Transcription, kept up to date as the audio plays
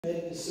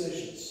make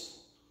decisions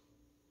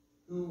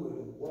who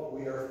and what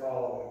we are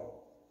following.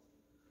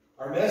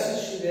 Our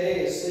message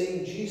today is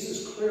seeing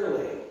Jesus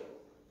clearly.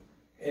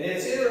 And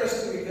it's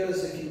interesting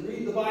because if you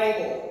read the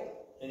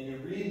Bible and you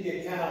read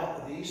the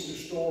account of the Easter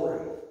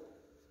story,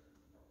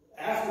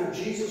 after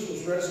Jesus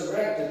was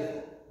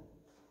resurrected,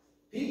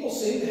 people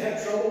seem to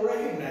have trouble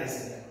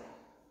recognizing him.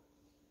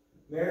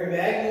 Mary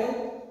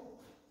Magdalene,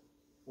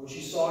 when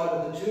she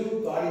saw him in the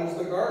tomb, thought he was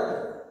the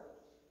gardener.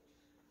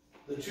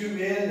 The two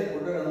men that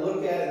we're going to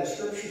look at in the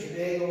scripture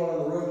today going on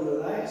the road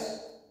to Emmaus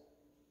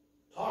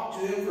talked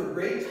to him for a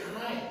great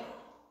time,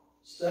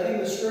 studying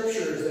the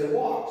scripture as they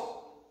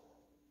walked.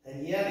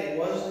 And yet it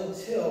wasn't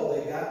until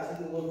they got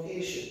to the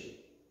location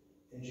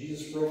and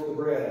Jesus broke the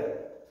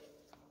bread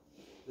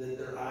that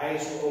their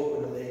eyes were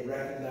open and they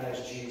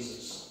recognized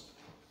Jesus.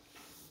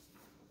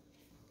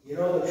 You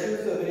know, the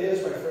truth of it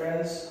is, my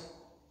friends,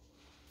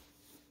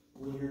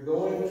 when you're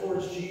going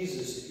towards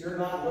Jesus, if you're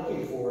not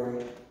looking for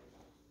him,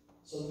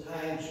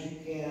 sometimes you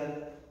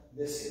can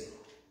miss him.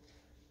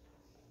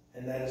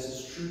 And that is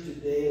as true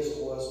today as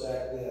it was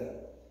back then.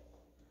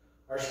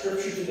 Our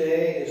scripture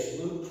today is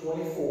Luke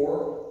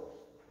 24,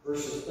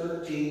 verses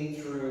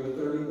 13 through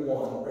 31,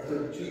 or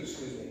 32,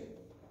 excuse me.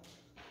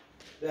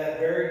 That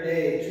very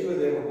day, two of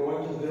them were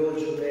going to the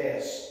village of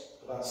Emmaus,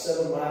 about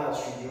 7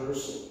 miles from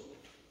Jerusalem.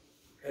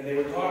 And they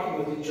were talking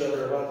with each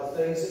other about the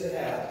things that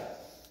had happened.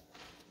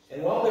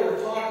 And while they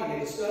were talking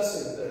and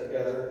discussing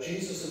together,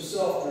 Jesus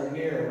himself drew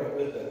near and went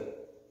with them.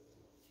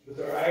 But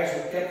their eyes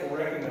were kept from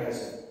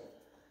recognizing him.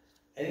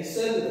 And he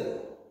said to them,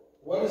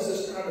 "What is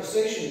this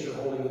conversation that you're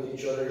holding with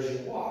each other as you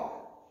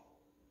walk?"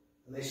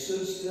 And they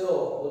stood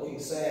still, looking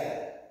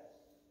sad.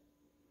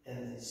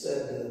 And he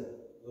said to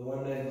the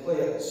one named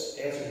Cleopas,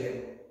 answered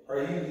him,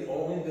 "Are you the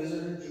only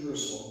visitor to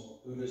Jerusalem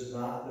who does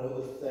not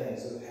know the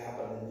things that have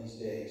happened in these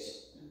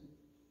days?"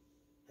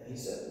 And he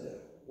said to them,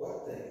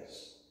 "What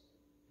things?"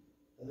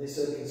 And they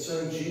said,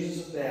 "Concerning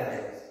Jesus of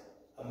Nazareth,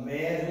 a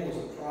man who was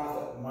a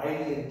prophet,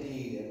 mighty in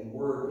deed and in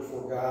word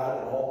before God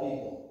and all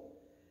people,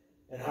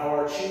 and how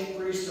our chief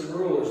priests and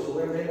rulers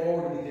delivered him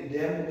over to be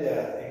condemned to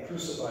death and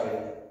crucified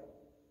him.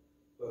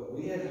 But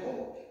we had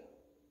hoped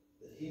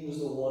that he was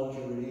the one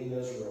to redeem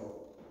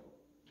Israel.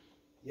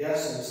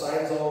 Yes, and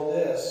besides all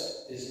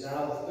this, it is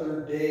now the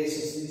third day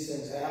since these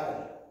things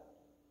happened.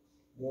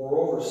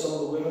 Moreover, some of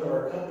the women of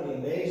our company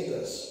amazed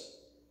us.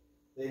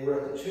 They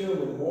were at the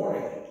tomb in the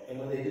morning, and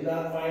when they did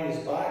not find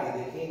his body,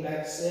 they came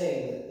back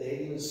saying that they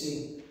had even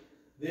seen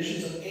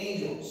visions of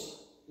angels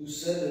who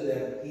said to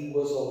them he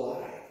was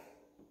alive.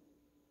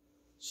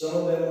 Some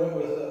of them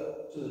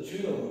went to the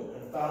tomb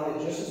and found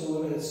it just as the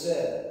women had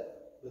said,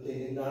 but they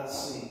did not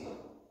see.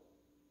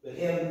 But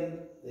him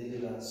they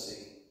did not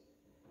see.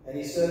 And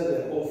he said to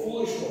them, O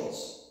foolish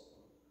ones,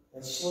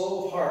 and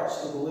slow of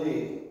hearts to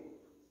believe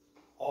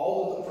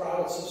all that the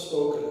prophets have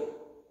spoken.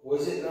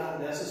 Was it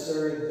not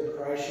necessary that the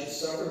Christ should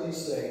suffer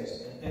these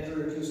things and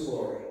enter into his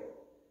glory?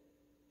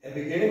 And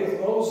beginning with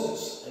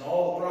Moses and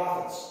all the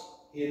prophets,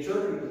 he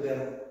interpreted to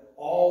them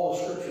all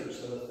the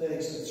scriptures and the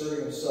things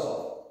concerning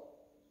himself.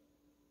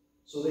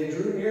 So they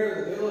drew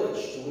near the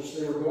village to which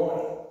they were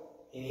going,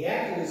 and he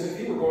acted as if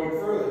he were going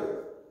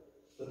further.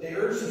 But they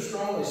urged him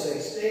strongly,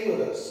 saying, Stay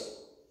with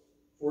us,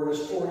 for it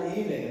is toward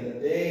evening, and the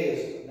day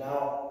is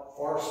now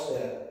far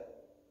spent.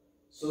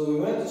 So we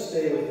went to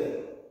stay with him.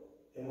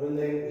 And when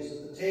they was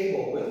at the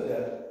table with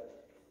them,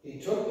 he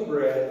took the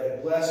bread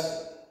and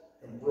blessed it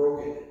and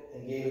broke it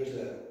and gave it to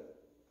them.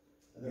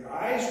 And their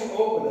eyes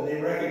were opened and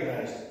they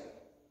recognized him.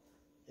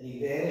 And he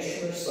vanished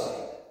from their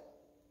sight.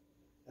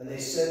 And they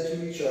said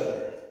to each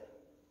other,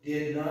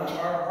 Did not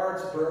our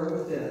hearts burn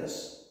within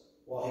us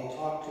while he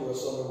talked to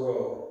us on the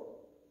road,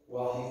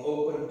 while he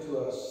opened to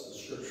us the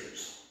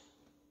scriptures?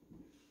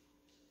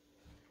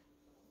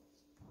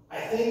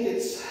 I think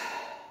it's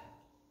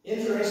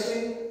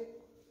interesting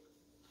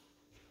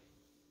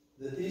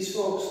that these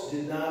folks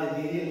did not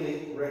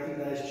immediately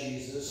recognize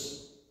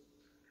Jesus.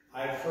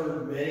 I've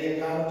heard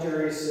many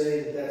commentaries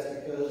say that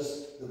that's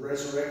because the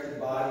resurrected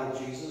body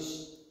of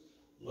Jesus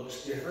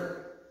looks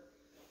different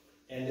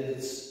and that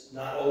it's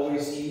not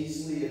always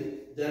easily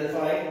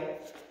identified.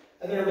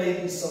 And there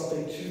may be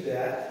something to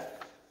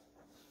that.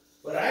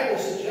 But I will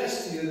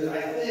suggest to you that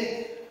I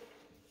think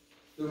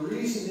the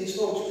reason these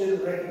folks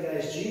didn't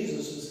recognize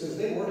Jesus is because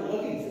they weren't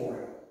looking for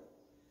him.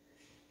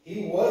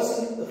 He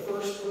wasn't the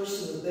first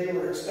person that they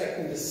were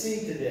expecting to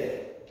see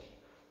today.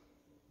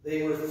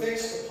 They were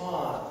fixed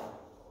upon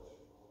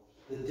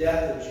the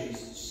death of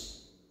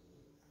Jesus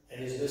and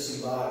his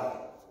missing body.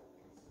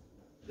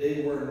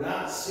 They were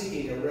not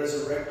seeking a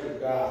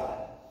resurrected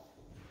God.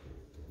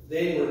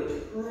 They were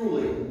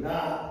truly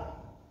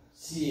not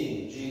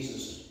seeing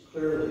Jesus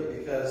clearly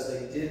because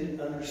they didn't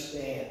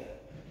understand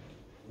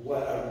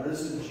what a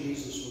risen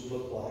Jesus would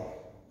look like.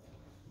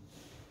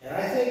 And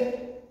I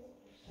think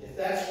if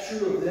that's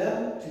true of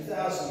them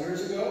 2,000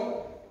 years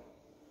ago,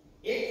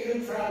 it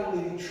could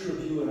probably be true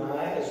of you and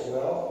I as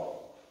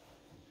well.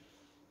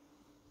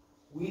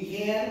 We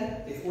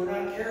can, if we're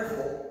not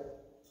careful,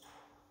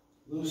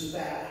 lose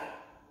fat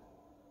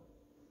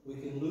we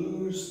can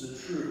lose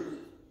the truth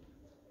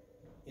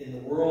in the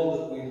world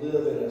that we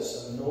live in, and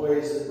the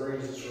noise that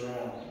brings us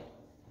around.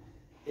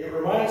 It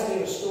reminds me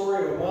of a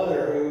story of a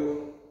mother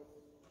who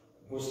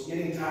was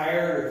getting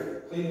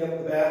tired of cleaning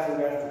up the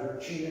bathroom after her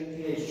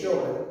teenage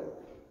children.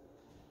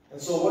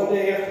 And so one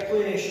day after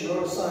cleaning, she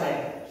wrote a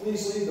sign,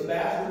 "Please leave the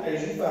bathroom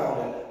as you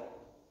found it."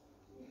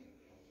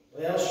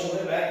 Well, she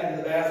went back into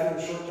the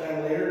bathroom a short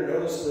time later and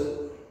noticed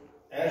that,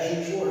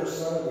 as usual, her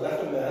son had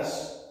left a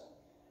mess.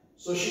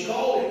 So she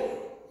called him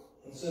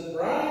and said,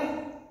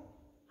 "Brian,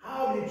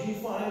 how did you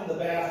find the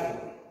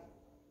bathroom?"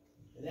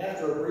 And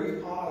after a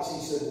brief pause, he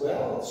said,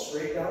 "Well, it's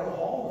straight down the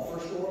hall, the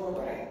first door on the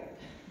right."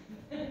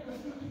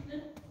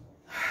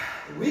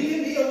 We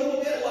can be a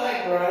little bit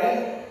like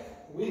Brian.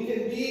 We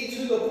can be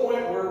to the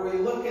point where we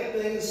look at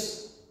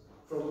things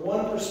from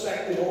one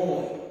perspective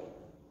only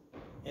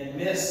and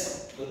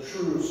miss the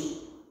truth.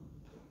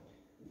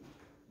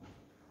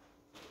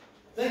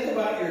 Think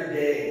about your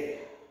day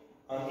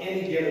on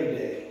any given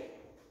day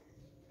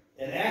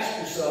and ask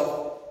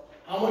yourself,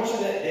 how much of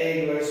that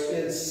day do I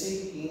spend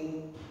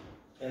seeking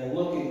and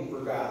looking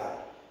for God?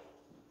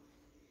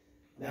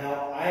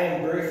 Now, I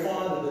am very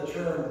fond of the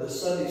term, the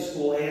Sunday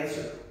school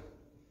answer.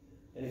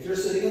 And if you're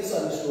sitting in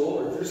Sunday school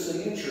or if you're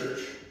sitting in church,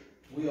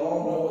 we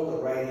all know what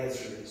the right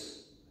answer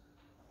is.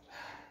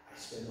 I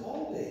spend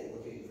all day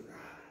looking for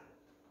God.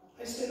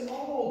 I spend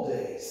all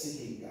day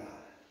seeking God.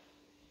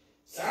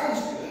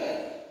 Sounds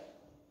good.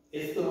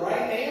 It's the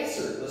right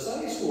answer, the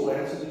Sunday school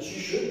answer that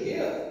you should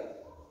give.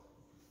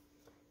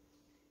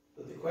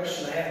 But the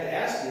question I have to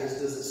ask you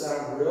is, does it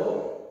sound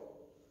real?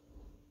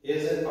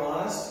 Is it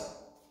honest?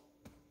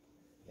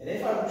 And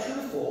if I'm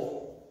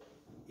truthful,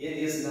 it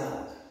is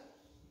not.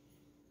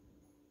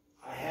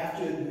 I have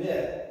to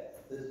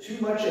admit that too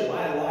much of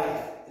my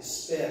life is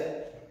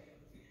spent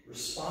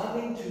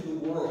responding to the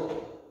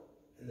world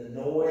and the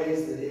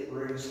noise that it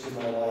brings to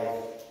my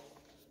life.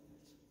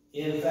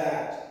 In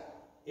fact,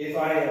 if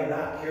I am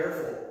not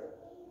careful,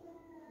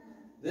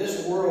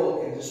 this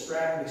world can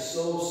distract me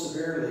so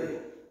severely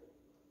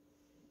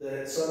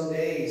that some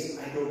days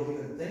I don't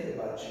even think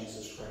about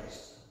Jesus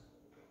Christ.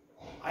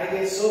 I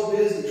get so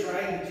busy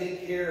trying to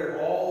take care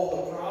of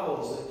all the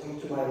problems that come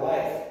to my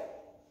life,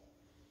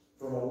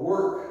 from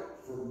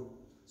work, from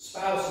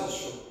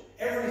spouses, from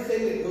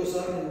everything that goes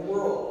on in the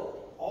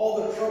world,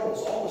 all the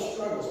troubles, all the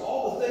struggles,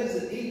 all the things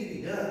that need to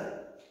be done,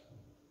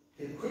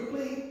 can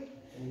quickly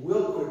and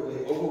will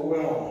quickly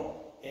overwhelm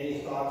any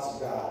thoughts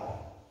of God.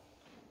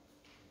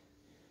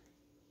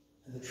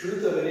 And the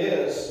truth of it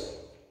is,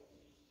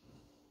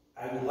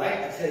 I would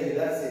like to tell you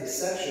that's the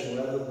exception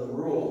rather than the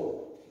rule.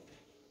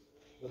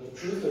 But the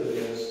truth of it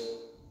is,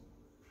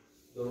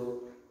 the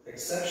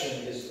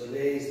exception is the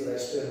days that I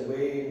spend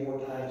way more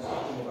time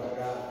talking about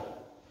God.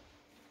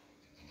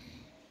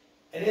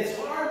 And it's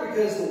hard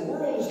because the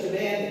world is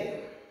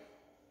demanding.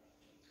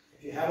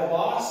 If you have a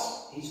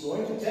boss, he's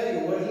going to tell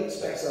you what he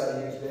expects out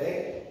of you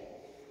today.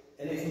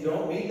 And if you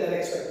don't meet that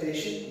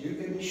expectation, you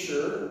can be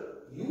sure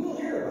you will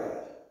hear about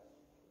it.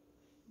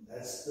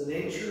 That's the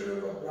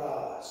nature of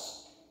boss.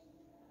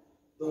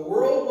 The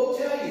world will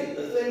tell you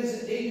the things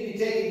that need to be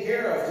taken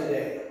care of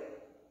today.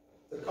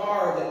 The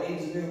car that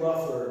needs a new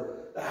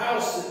muffler, the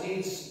house that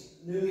needs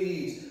new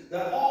eaves,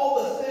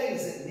 all the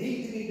things that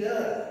need to be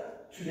done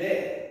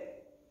today,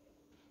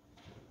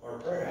 or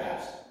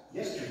perhaps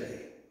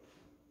yesterday.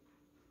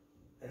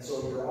 And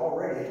so you're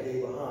already a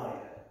day behind.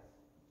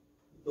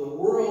 The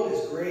world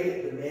is great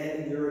at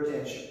demanding your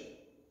attention.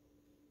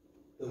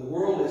 The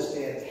world is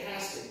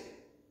fantastic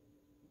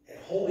at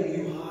holding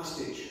you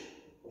hostage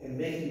and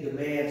making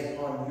demands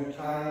upon your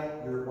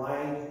time, your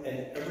mind,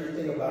 and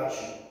everything about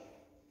you.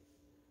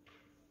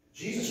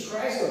 Jesus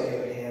Christ, on the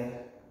other hand,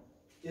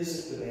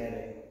 isn't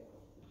demanding.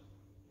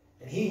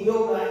 And he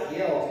will not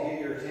yell to get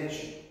your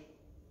attention.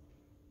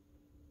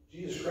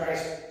 Jesus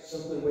Christ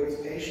simply waits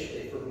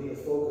patiently for me to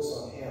focus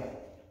on him.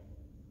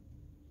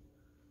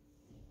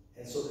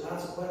 And so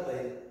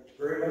consequently,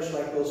 very much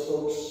like those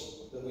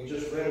folks that we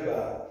just read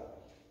about,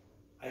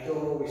 I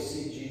don't always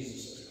see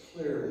Jesus as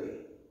clearly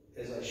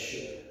as I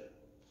should,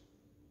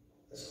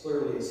 as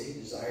clearly as he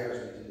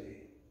desires me to be.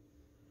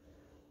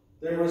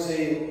 There was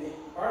an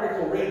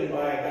article written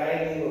by a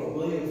guy named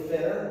William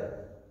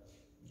Fenner.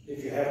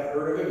 If you haven't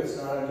heard of him, it's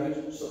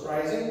not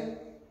surprising.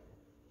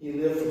 He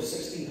lived from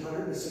 1600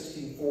 to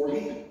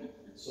 1640,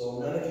 so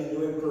none of you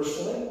knew him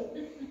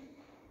personally,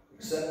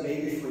 except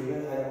maybe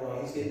Freeman. I don't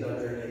know, he's getting up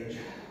there in age.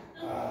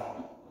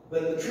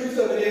 But the truth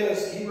of it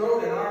is, he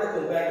wrote an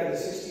article back in the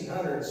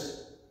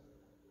 1600s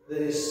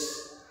that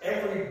is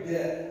every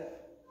bit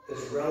as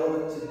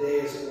relevant today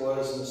as it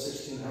was in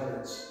the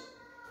 1600s.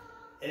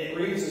 And it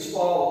reads as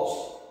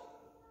follows: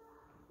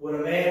 when a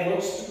man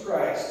looks to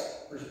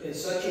Christ in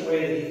such a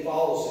way that he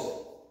follows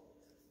him,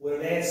 when a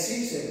man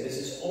sees him as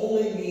his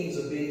only means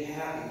of being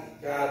happy,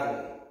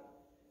 godly,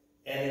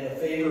 and in the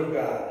favor of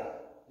God,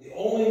 the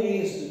only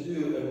means to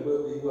do and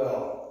will be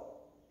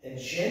well, and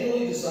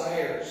genuinely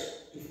desires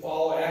to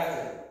follow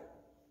after him,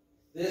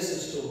 this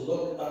is to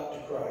look up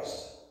to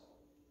Christ.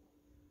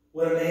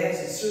 When a man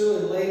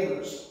sincerely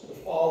labors to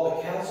follow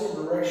the counsel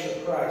and direction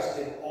of Christ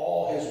in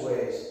all his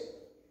ways,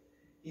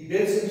 he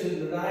bids him to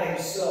deny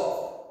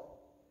himself.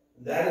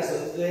 And that is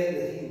the thing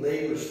that he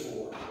labors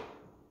for.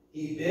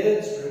 He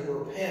bids him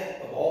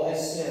repent of all his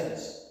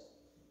sins,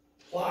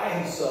 apply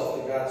himself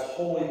to God's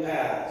holy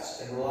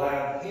paths, and rely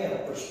on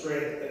him for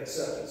strength and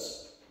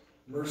acceptance,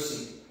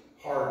 mercy,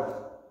 pardon,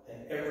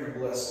 and every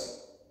blessing.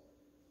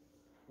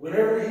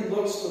 Whenever he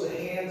looks for the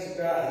hands of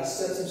God, he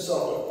sets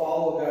himself to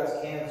follow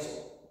God's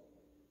counsel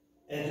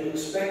and to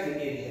expect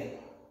it in him.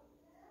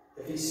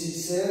 If he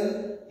sees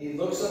sin, he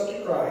looks up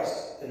to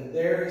Christ, and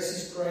there he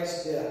sees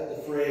Christ's death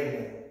defraying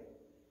him.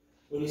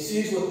 When he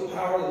sees what the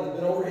power that has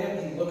been over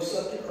him, he looks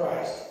up to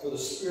Christ for the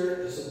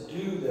Spirit to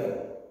subdue them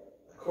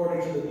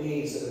according to the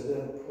means that have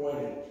been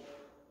appointed,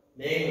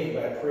 namely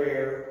by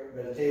prayer,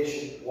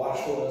 meditation,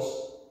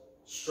 watchfulness,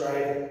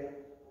 striving,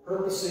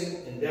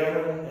 purposing,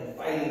 endeavoring, and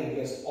fighting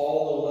against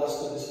all the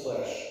lust of his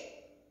flesh.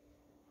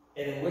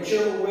 And in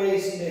whichever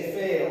ways he may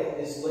fail,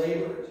 his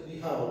labor to be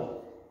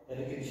humbled and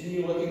to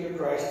continue looking to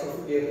Christ for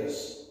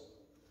forgiveness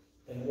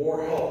and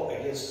more help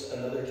against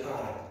another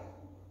time.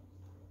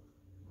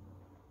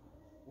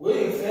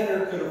 William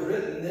Fender could have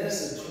written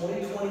this in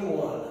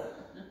 2021,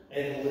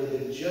 and it would have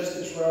been just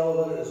as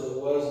relevant as it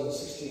was in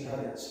the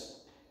 1600s.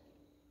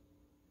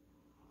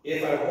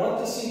 If I want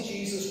to see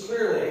Jesus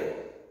clearly,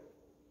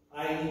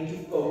 I need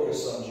to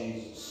focus on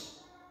Jesus.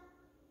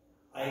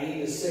 I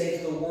need to say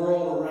to the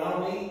world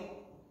around me,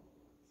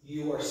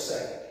 you are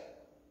second.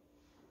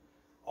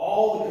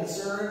 All the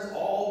concerns,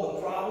 all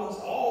the problems,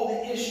 all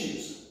the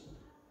issues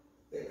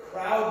that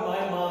crowd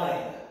my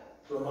mind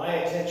for my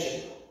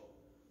attention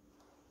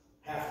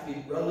have to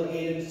be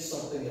relegated to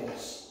something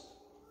else.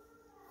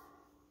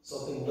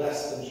 Something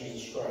less than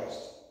Jesus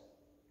Christ.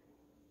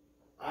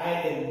 I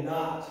am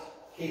not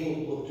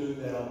capable of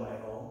doing that on my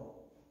own,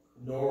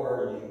 nor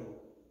are you.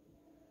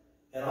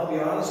 And I'll be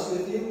honest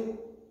with you,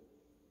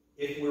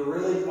 if we're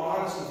really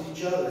honest with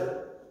each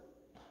other,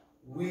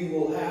 we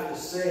will have to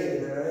say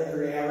that in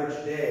every average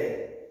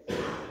day,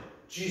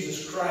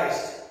 Jesus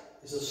Christ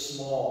is a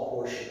small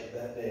portion of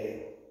that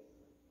day.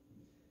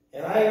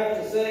 And I have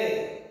to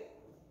say,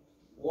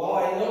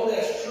 while I know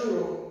that's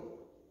true,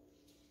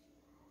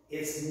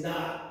 it's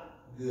not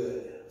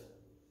good.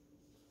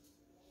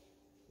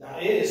 Now,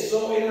 it is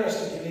so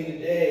interesting to me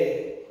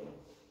today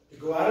to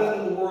go out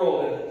into the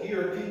world and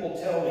hear people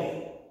tell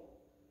me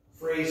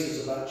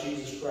phrases about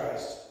Jesus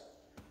Christ.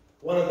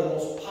 One of the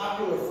most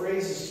popular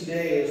phrases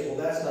today is, well,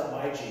 that's not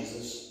my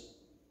Jesus.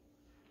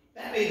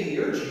 That may be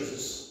your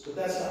Jesus, but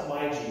that's not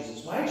my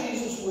Jesus. My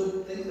Jesus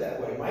wouldn't think that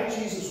way. My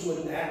Jesus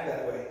wouldn't act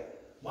that way.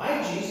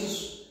 My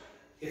Jesus,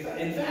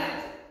 in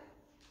fact,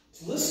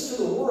 to listen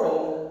to the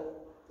world,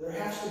 there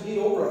has to be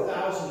over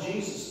 1,000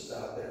 Jesuses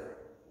out there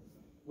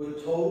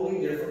with totally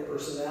different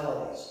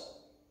personalities.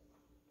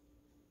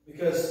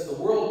 Because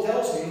the world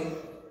tells me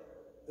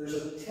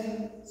there's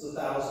tens of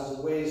thousands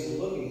of ways of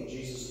looking at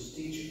Jesus'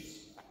 teachings.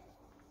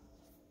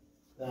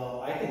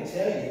 Now, I can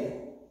tell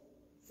you,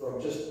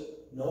 from just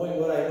knowing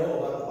what I know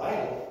about the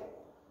Bible,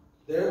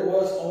 there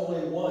was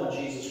only one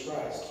Jesus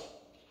Christ.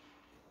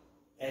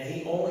 And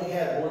he only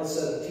had one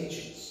set of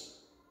teachings.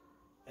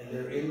 And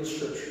they're in the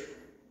Scripture.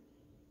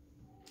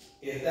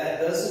 If that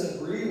doesn't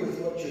agree with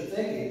what you're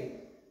thinking,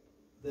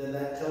 then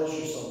that tells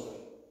you something.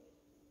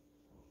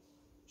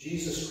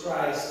 Jesus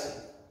Christ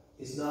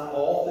is not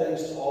all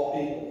things to all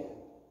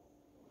people.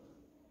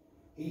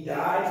 He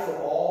died for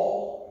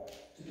all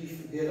to be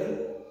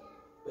forgiven,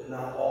 but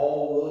not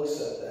all will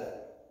accept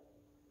that.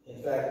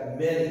 In fact,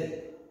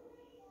 many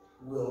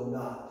will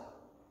not.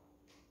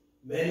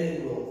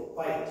 Many will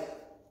fight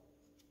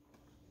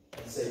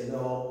and say,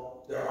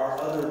 no, there are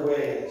other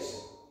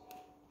ways.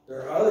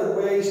 There are other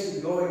ways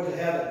to going to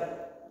heaven.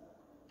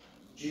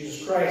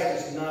 Jesus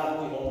Christ is not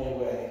the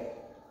only way.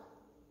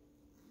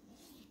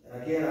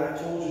 And again, I've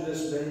told you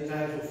this many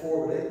times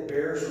before, but it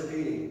bears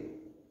repeating.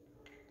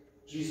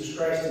 Jesus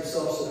Christ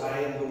himself said, I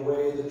am the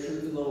way, the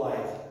truth, and the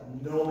life.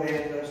 No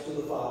man comes to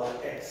the Father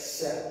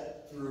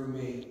except through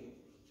me.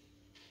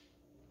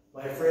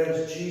 My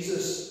friends,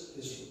 Jesus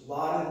is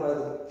lauded by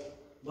the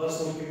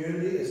Muslim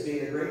community as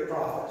being a great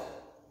prophet.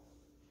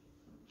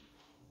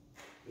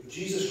 If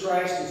Jesus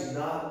Christ is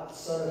not the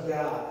Son of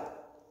God,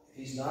 if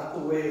he's not the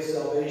way of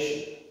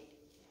salvation,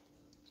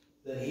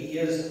 then he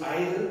is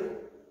either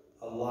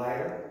a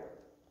liar,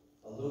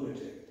 a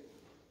lunatic,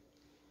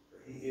 or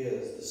he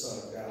is the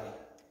Son of God.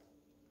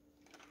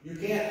 You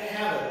can't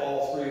have it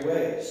all three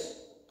ways.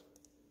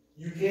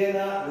 You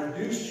cannot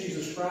reduce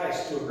Jesus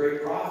Christ to a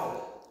great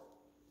prophet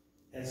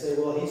and say,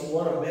 well, he's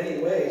one of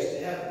many ways to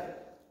heaven.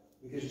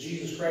 Because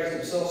Jesus Christ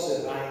himself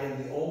said, I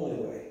am the only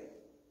way.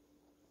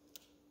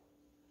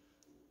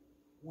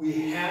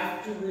 We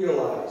have to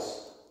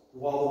realize,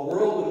 while the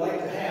world would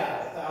like to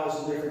have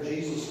 1,000 different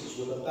Jesuses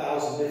with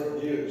 1,000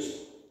 different views,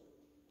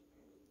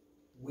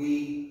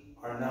 we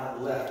are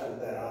not left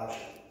with that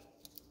option.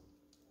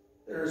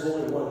 There is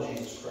only one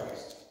Jesus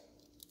Christ.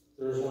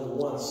 There is only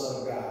one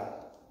Son of God.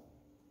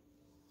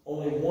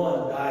 Only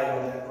one died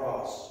on that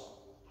cross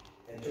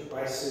and took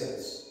my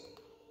sins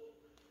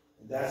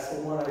that's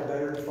the one I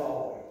better be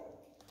following.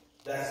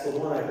 That's the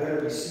one I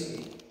better be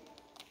seeking.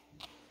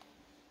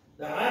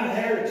 Now, I'm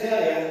here to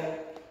tell you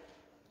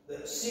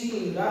that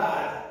seeking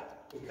God,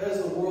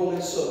 because the world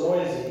is so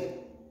noisy,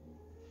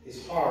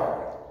 is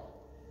hard.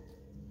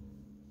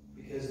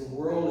 Because the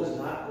world is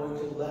not going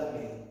to let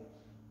me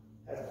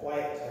have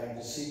quiet time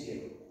to seek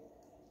Him.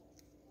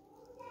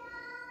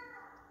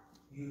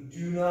 You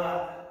do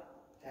not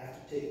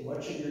have to take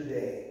much of your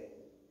day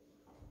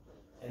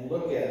and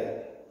look at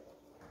it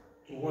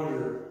to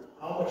wonder,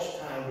 how much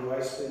time do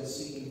I spend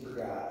seeking for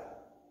God?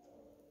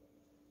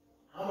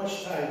 How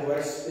much time do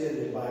I spend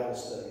in Bible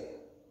study?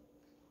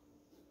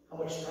 How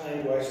much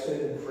time do I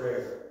spend in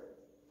prayer?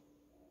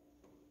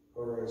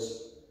 Or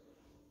as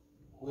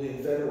William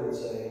Feder would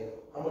say,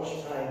 how much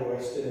time do I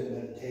spend in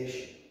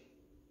meditation?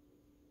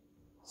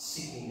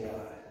 Seeking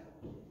God.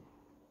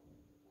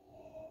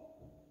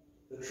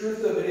 The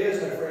truth of it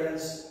is, my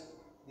friends,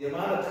 the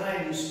amount of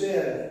time you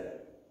spend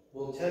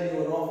will tell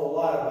you an awful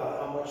lot about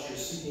how much you're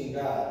seeking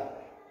God.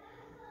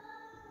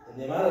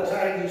 And the amount of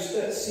time you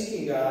spent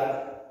seeking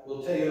God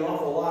will tell you an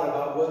awful lot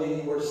about whether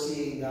you are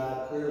seeing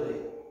God clearly.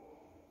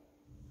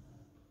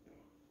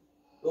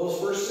 Those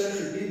first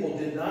century people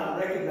did not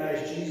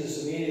recognize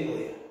Jesus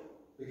immediately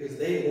because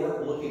they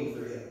weren't looking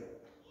for Him.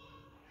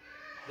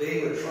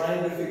 They were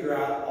trying to figure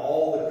out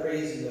all the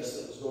craziness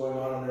that was going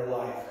on in their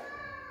life.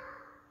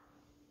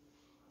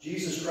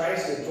 Jesus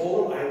Christ had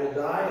told them, I will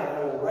die and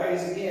I will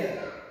rise again.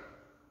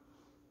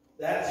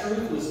 That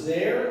truth was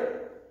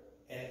there,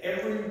 and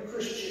every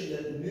Christian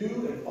that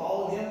knew and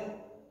followed Him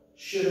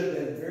should have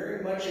been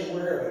very much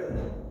aware of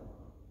it.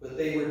 But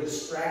they were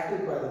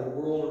distracted by the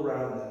world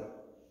around them,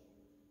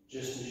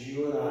 just as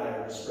you and I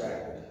are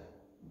distracted.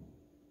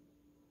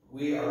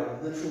 We are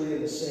literally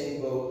in the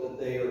same boat that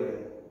they are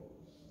in.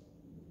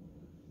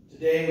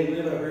 Today we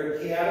live in a very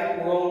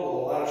chaotic world with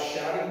a lot of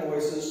shouting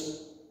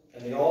voices,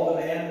 and they all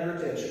demand your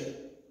attention.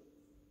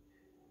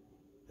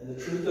 And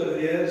the truth of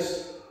it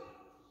is,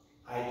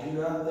 I do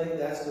not think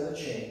that's going to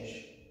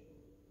change.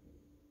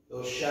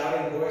 Those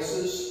shouting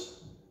voices,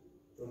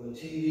 from the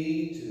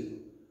TV to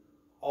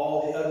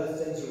all the other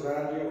things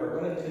around you, are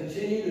going to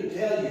continue to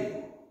tell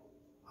you,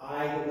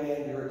 I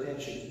demand your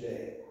attention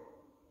today.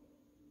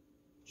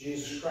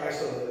 Jesus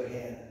Christ, on the other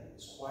hand,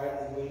 is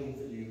quietly waiting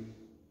for you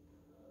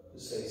to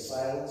say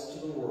silence to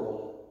the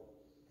world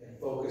and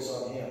focus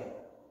on Him.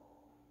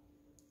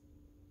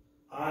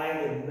 I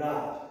am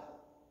not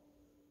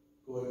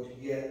going to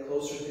get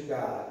closer to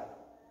God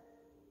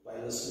by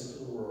listening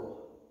to the world.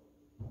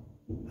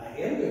 I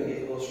am going to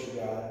get closer to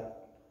God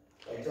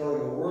by telling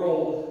the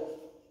world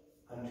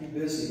I'm too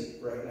busy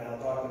right now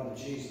talking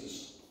to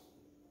Jesus.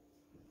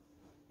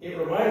 It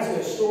reminds me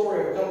of a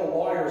story of a couple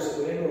lawyers that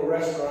went into a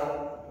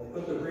restaurant. They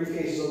put their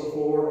briefcases on the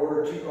floor and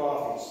ordered 2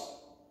 coffees.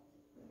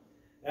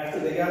 After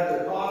they got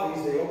their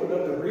coffees, they opened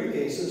up their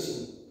briefcases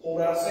and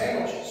pulled out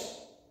sandwiches.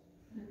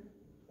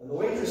 And the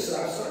waitress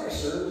said, I'm sorry,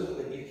 sir,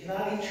 but you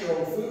cannot eat your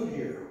own food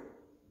here.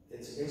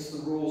 It's against the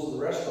rules of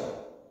the restaurant.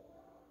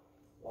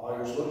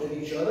 Lawyers looked at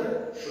each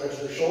other, shrugged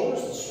their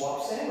shoulders, and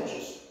swapped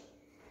sandwiches.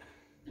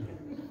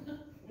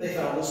 They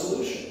found a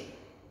solution.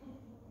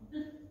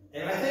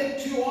 And I think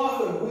too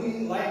often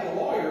we, like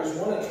the lawyers,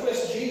 want to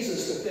twist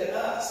Jesus to fit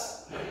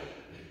us,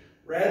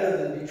 rather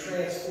than be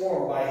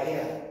transformed by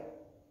Him.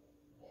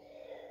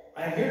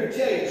 I'm here to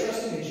tell you,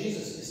 trusting in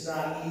Jesus is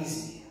not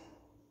easy.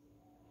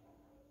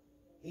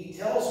 He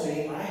tells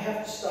me I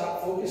have to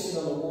stop focusing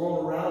on the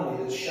world around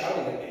me that's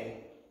shouting at me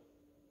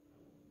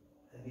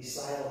and be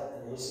silent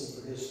and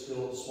listen for His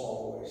still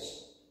small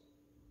voice.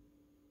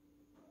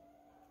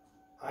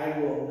 I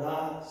will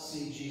not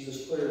see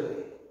Jesus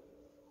clearly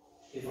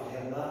if I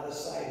have not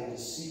decided to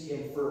seek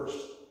Him first,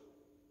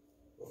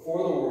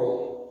 before the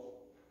world,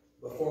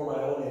 before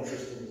my own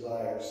interests and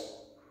desires.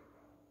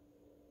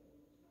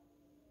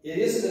 It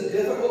isn't a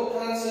difficult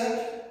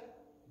concept,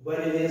 but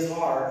it is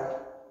hard.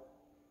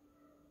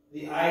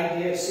 The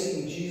idea of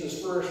seeking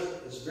Jesus first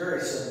is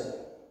very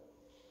simple.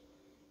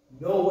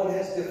 No one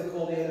has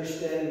difficulty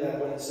understanding that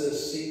when it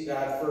says seek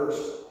God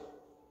first.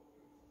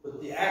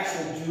 But the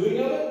actual doing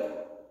of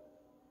it,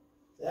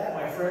 that,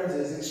 my friends,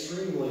 is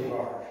extremely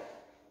hard.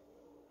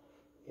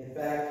 In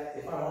fact,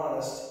 if I'm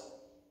honest,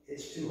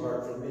 it's too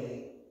hard for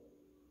me.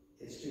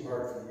 It's too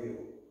hard for you.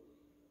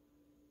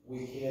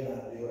 We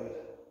cannot do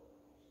it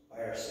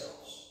by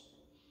ourselves.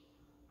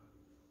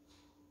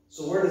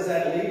 So where does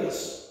that leave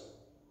us?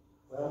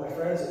 Well, my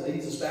friends, it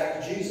leads us back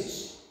to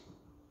Jesus.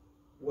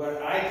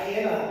 What I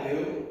cannot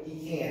do,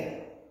 He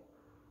can.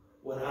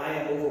 What I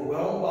am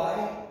overwhelmed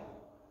by,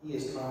 He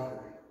has conquered.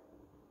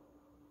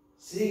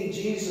 Seeing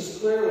Jesus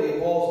clearly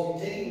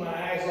involves me taking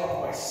my eyes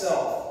off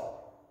myself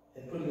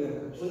and putting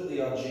them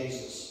completely on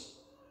Jesus.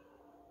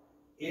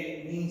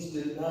 It means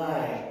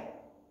denying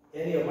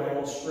any of my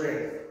own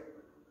strength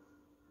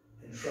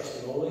and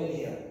trusting only in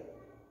Him.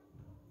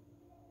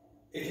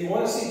 If you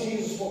want to see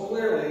Jesus more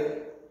clearly,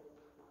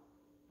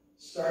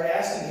 start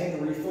asking Him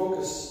to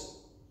refocus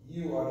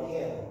you on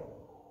Him.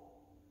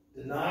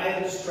 Deny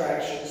the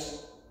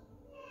distractions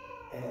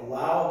and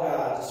allow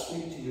God to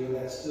speak to you in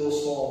that still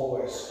small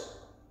voice.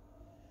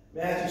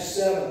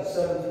 Matthew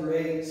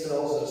 7:7-8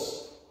 tells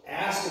us,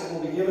 ask and it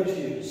will be given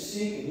to you,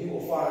 seek and you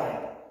will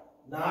find,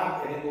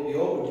 knock and it will be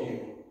opened to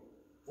you.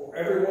 For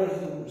everyone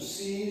who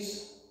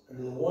receives and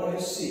to the one who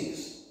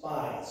seeks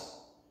finds,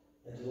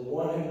 and to the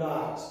one who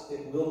knocks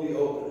it will be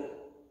opened.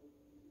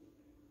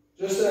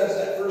 Just as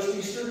that first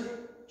Easter,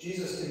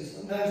 Jesus can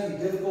sometimes be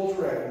difficult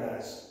to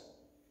recognize.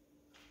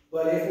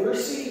 But if we're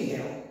seeking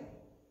him,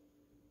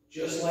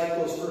 just like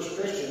those first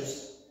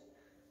Christians,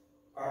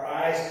 our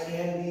eyes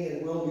can be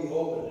and will be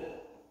opened.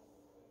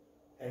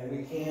 And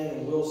we can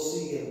and will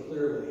see him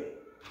clearly.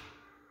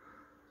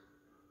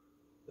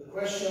 The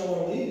question I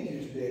want to leave with you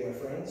today, my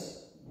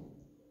friends,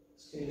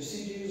 is can you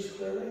see Jesus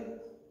clearly?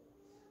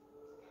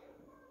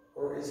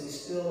 Or is he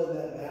still in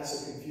that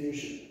massive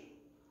confusion?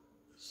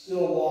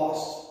 Still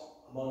lost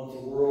among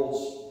the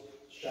world's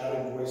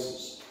shouting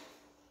voices?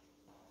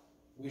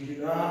 We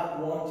do not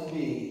want to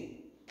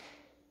be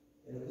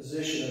in a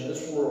position in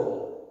this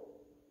world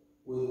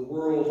where the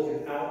world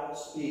can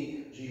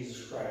outspeak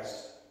Jesus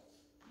Christ.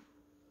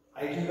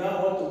 I do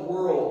not want the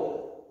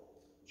world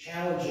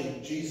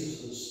challenging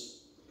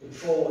Jesus'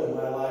 control in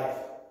my life.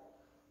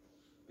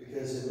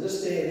 Because in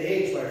this day and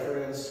age, my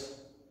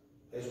friends,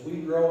 as we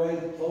grow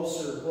in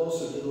closer and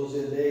closer to those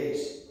end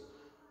days,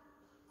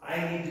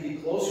 I need to be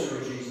closer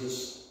to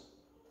Jesus,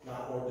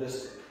 not more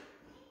distant.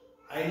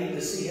 I need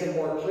to see him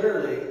more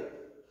clearly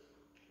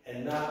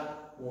and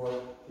not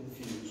more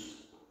confused.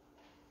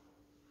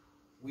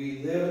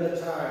 We live in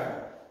a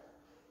time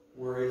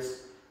where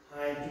it's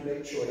time to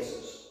make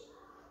choices.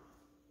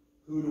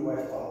 Who do I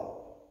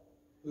follow?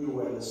 Who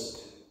do I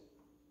listen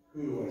to?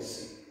 Who do I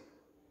seek?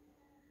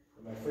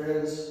 And my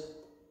friends,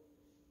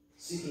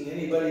 seeking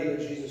anybody but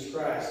Jesus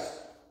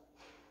Christ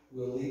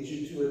will lead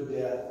you to a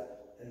death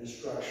and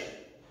destruction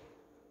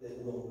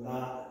that will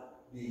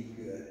not be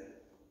good.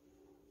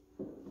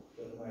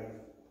 But my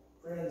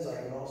friends,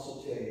 I can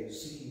also tell you,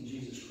 seeking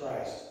Jesus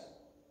Christ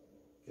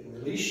can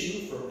release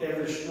you from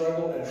every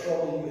struggle and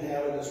trouble you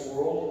have in this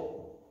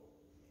world.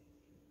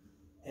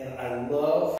 And I love